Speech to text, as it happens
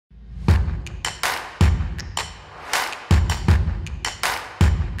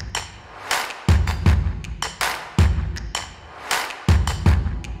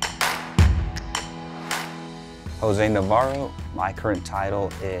Jose Navarro. My current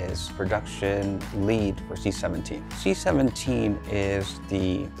title is Production Lead for C-17. C-17 is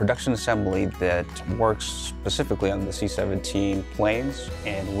the production assembly that works specifically on the C-17 planes,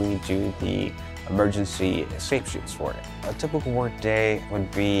 and we do the emergency escape chutes for it. A typical work day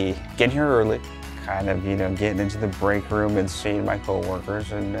would be getting here early, kind of, getting into the break room and seeing my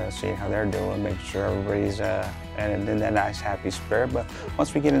coworkers and seeing how they're doing, making sure everybody's in that nice, happy spirit. But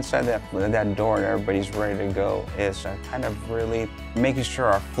once we get inside that door and everybody's ready to go, it's kind of really making sure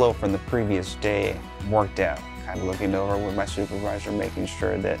our flow from the previous day worked out. Kind of looking over with my supervisor, making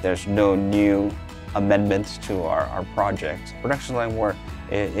sure that there's no new amendments to our project. Production line work,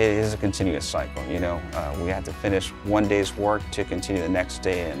 it is a continuous cycle, We have to finish one day's work to continue the next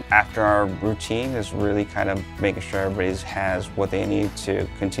day. And after our routine is really kind of making sure everybody has what they need to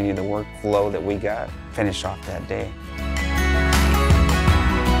continue the workflow that we got, finish off that day.